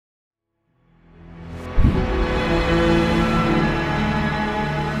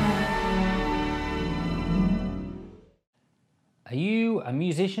a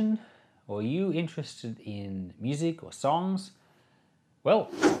musician, or are you interested in music or songs?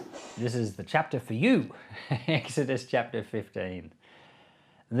 Well, this is the chapter for you. Exodus chapter 15.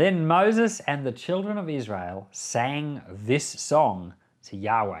 Then Moses and the children of Israel sang this song to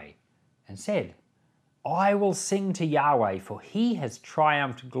Yahweh and said, I will sing to Yahweh, for he has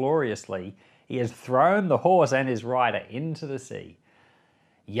triumphed gloriously. He has thrown the horse and his rider into the sea.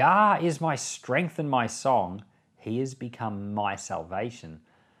 Yah is my strength and my song. He has become my salvation.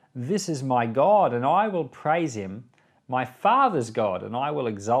 This is my God, and I will praise him, my father's God, and I will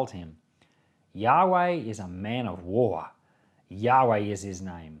exalt him. Yahweh is a man of war. Yahweh is his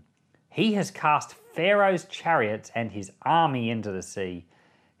name. He has cast Pharaoh's chariots and his army into the sea.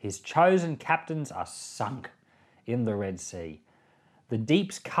 His chosen captains are sunk in the Red Sea. The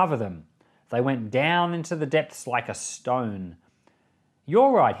deeps cover them. They went down into the depths like a stone.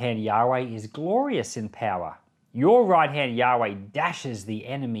 Your right hand, Yahweh, is glorious in power. Your right hand, Yahweh, dashes the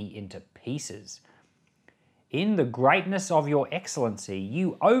enemy into pieces. In the greatness of your excellency,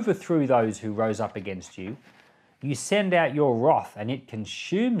 you overthrew those who rose up against you. You send out your wrath, and it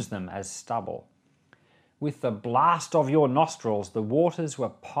consumes them as stubble. With the blast of your nostrils, the waters were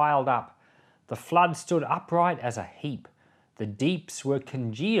piled up. The flood stood upright as a heap. The deeps were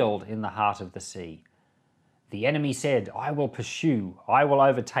congealed in the heart of the sea. The enemy said, I will pursue, I will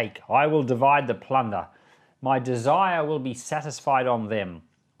overtake, I will divide the plunder. My desire will be satisfied on them.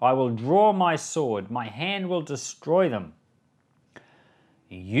 I will draw my sword, my hand will destroy them.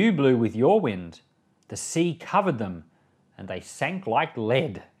 You blew with your wind. The sea covered them, and they sank like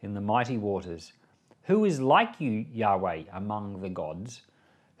lead in the mighty waters. Who is like you, Yahweh, among the gods?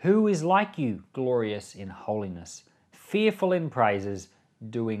 Who is like you, glorious in holiness, fearful in praises,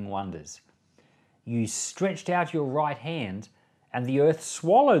 doing wonders? You stretched out your right hand, and the earth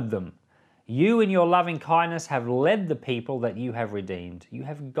swallowed them. You in your loving kindness have led the people that you have redeemed. You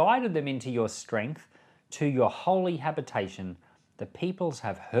have guided them into your strength, to your holy habitation. The peoples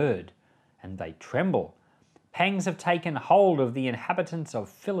have heard, and they tremble. Pangs have taken hold of the inhabitants of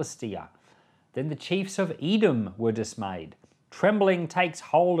Philistia. Then the chiefs of Edom were dismayed. Trembling takes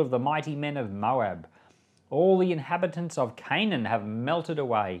hold of the mighty men of Moab. All the inhabitants of Canaan have melted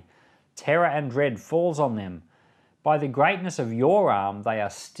away. Terror and dread falls on them. By the greatness of your arm, they are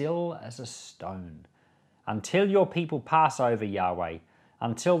still as a stone. Until your people pass over, Yahweh,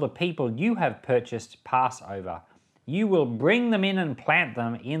 until the people you have purchased pass over, you will bring them in and plant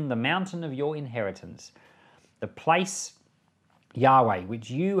them in the mountain of your inheritance, the place, Yahweh, which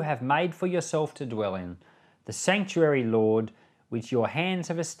you have made for yourself to dwell in, the sanctuary, Lord, which your hands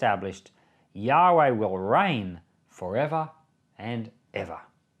have established. Yahweh will reign forever and ever.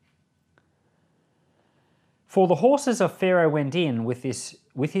 For the horses of Pharaoh went in with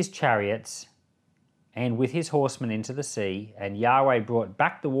his chariots and with his horsemen into the sea, and Yahweh brought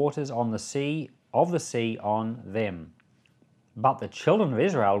back the waters on the sea on them. But the children of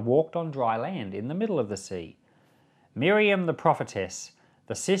Israel walked on dry land in the middle of the sea. Miriam the prophetess,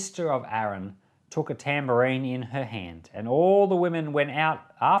 the sister of Aaron, took a tambourine in her hand, and all the women went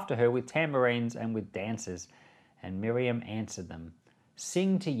out after her with tambourines and with dances. And Miriam answered them,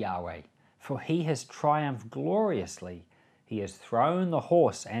 Sing to Yahweh, for he has triumphed gloriously. He has thrown the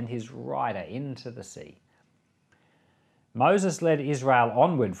horse and his rider into the sea. Moses led Israel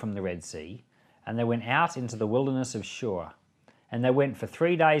onward from the Red Sea, and they went out into the wilderness of Shur. And they went for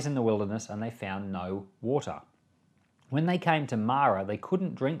 3 days in the wilderness, and they found no water. When they came to Marah, they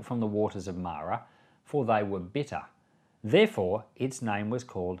couldn't drink from the waters of Marah, for they were bitter. Therefore, its name was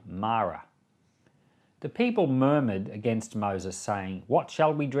called Marah. The people murmured against Moses, saying, What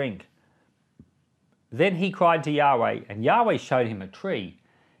shall we drink? Then he cried to Yahweh, and Yahweh showed him a tree,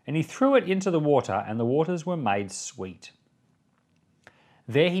 and he threw it into the water, and the waters were made sweet.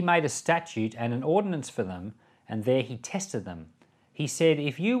 There he made a statute and an ordinance for them, and there he tested them. He said,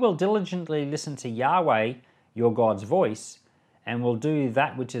 If you will diligently listen to Yahweh, your God's voice, and will do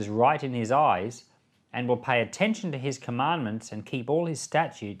that which is right in his eyes, and will pay attention to his commandments and keep all his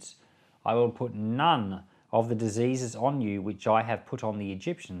statutes, I will put none of the diseases on you which I have put on the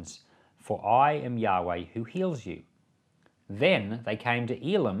Egyptians, for I am Yahweh who heals you. Then they came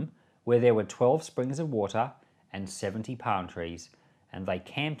to Elim, where there were 12 springs of water and 70 palm trees, and they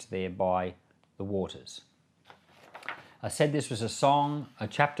camped there by the waters. I said this was a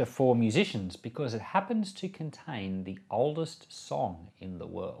chapter for musicians, because it happens to contain the oldest song in the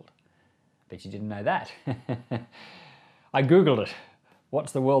world. Bet you didn't know that. I Googled it.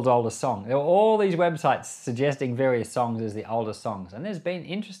 What's the world's oldest song? There were all these websites suggesting various songs as the oldest songs, and there's been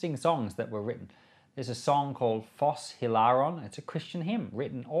interesting songs that were written. There's a song called Phos Hilaron. It's a Christian hymn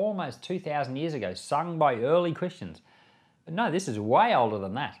written almost 2,000 years ago, sung by early Christians. But no, this is way older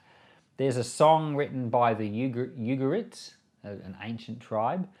than that. There's a song written by the Uggarit, an ancient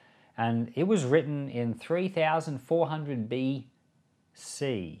tribe, and it was written in 3400 BC.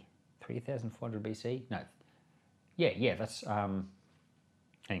 3400 BC? No. Yeah, that's, hang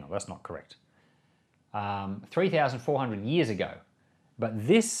on, that's not correct. 3,400 years ago. But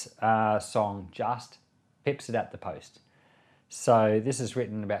this song just pips it at the post. So this is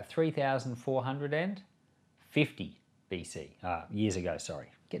written about 3,450 BC, years ago,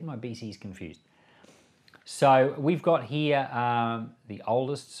 sorry. Getting my BCs confused. So we've got here the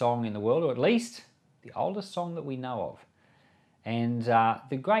oldest song in the world, or at least the oldest song that we know of. And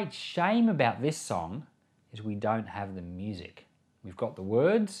the great shame about this song is we don't have the music. We've got the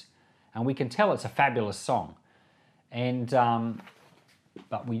words, and we can tell it's a fabulous song. And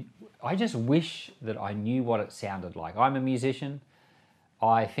but I just wish that I knew what it sounded like. I'm a musician.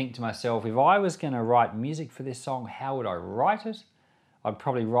 I think to myself, if I was going to write music for this song, how would I write it? I'd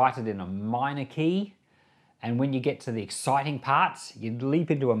probably write it in a minor key. And when you get to the exciting parts, you'd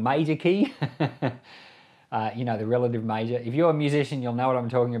leap into a major key. You know, the relative major. If you're a musician, you'll know what I'm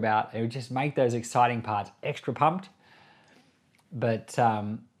talking about. It would just make those exciting parts extra pumped. But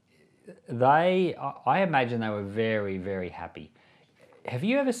I imagine they were very, very happy. Have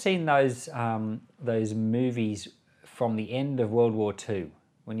you ever seen those movies from the end of World War II?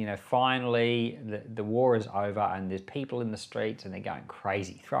 When, you know, finally the war is over and there's people in the streets and they're going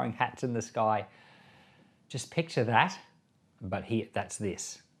crazy, throwing hats in the sky. Just picture that, but here, that's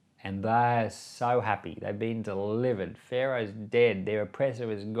this. And they're so happy. They've been delivered. Pharaoh's dead. Their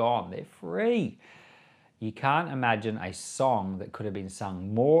oppressor is gone. They're free. You can't imagine a song that could have been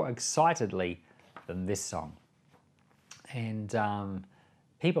sung more excitedly than this song. And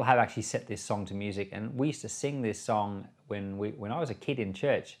people have actually set this song to music, and we used to sing this song when I was a kid in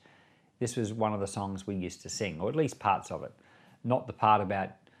church. This was one of the songs we used to sing, or at least parts of it. Not the part about,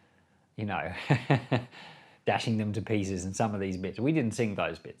 you know, dashing them to pieces and some of these bits. We didn't sing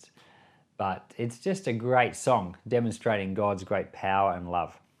those bits. But it's just a great song demonstrating God's great power and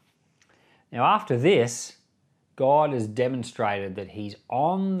love. Now after this, God has demonstrated that he's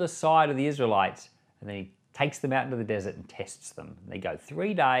on the side of the Israelites, and then he takes them out into the desert and tests them. They go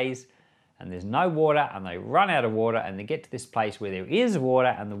 3 days and there's no water, and they run out of water, and they get to this place where there is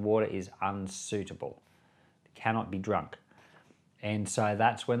water, and the water is unsuitable. It cannot be drunk. And so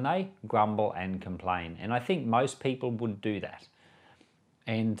that's when they grumble and complain. And I think most people would do that.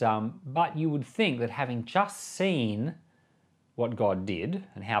 And but you would think that having just seen what God did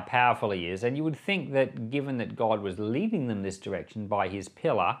and how powerful he is, and you would think that given that God was leading them this direction by his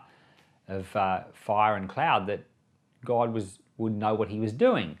pillar of fire and cloud, that God would know what he was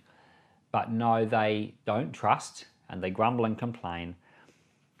doing. But no, they don't trust, and they grumble and complain.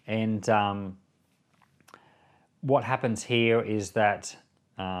 And what happens here is that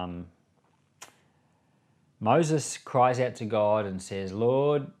Moses cries out to God and says,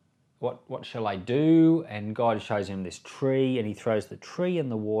 Lord, what shall I do? And God shows him this tree, and he throws the tree in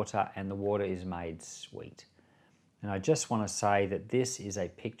the water, and the water is made sweet. And I just want to say that this is a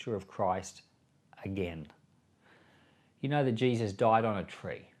picture of Christ again. You know that Jesus died on a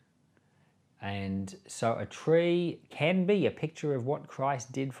tree. And so a tree can be a picture of what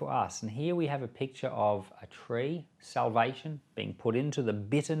Christ did for us. And here we have a picture of a tree, salvation, being put into the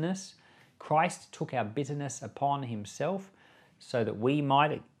bitterness. Christ took our bitterness upon himself so that we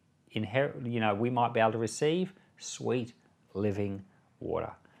might inherit, we might be able to receive sweet living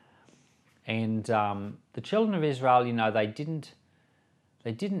water. And the children of Israel, they didn't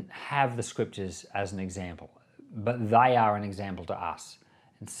have the scriptures as an example, but they are an example to us.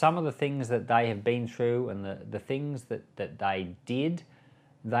 And some of the things that they have been through and the things that they did,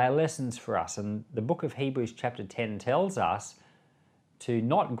 they are lessons for us. And the book of Hebrews chapter 10 tells us to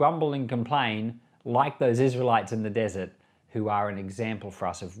not grumble and complain like those Israelites in the desert, who are an example for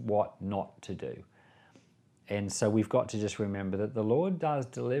us of what not to do. And so we've got to just remember that the Lord does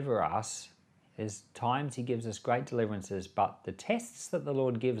deliver us. There's times he gives us great deliverances, but the tests that the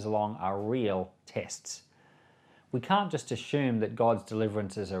Lord gives along are real tests. We can't just assume that God's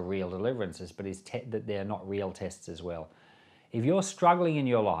deliverances are real deliverances, but that they're not real tests as well. If you're struggling in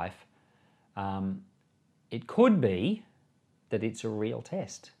your life, it could be that it's a real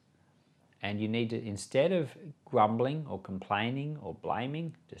test. And you need to, instead of grumbling or complaining or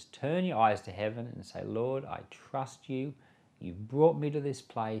blaming, just turn your eyes to heaven and say, Lord, I trust you. You've brought me to this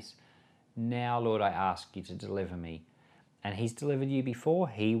place. Now, Lord, I ask you to deliver me. And he's delivered you before.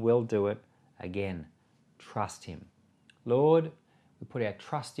 He will do it again. Trust him. Lord, we put our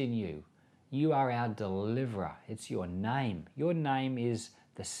trust in you. You are our deliverer. It's your name. Your name is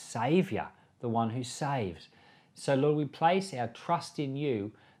the Saviour, the one who saves. So Lord, we place our trust in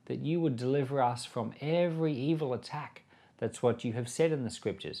you that you would deliver us from every evil attack. That's what you have said in the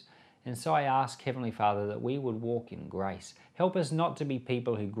scriptures. And so I ask, Heavenly Father, that we would walk in grace. Help us not to be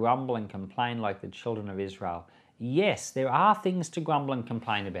people who grumble and complain like the children of Israel. Yes, there are things to grumble and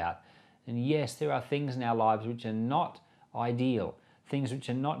complain about. And yes, there are things in our lives which are not ideal, things which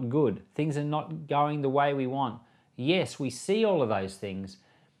are not good, things are not going the way we want. Yes, we see all of those things,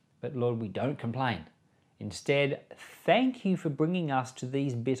 but Lord, we don't complain. Instead, thank you for bringing us to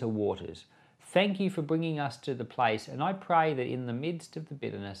these bitter waters. Thank you for bringing us to the place, and I pray that in the midst of the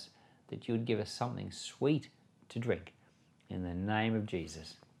bitterness, that you would give us something sweet to drink. In the name of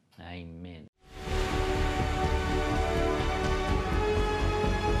Jesus, amen.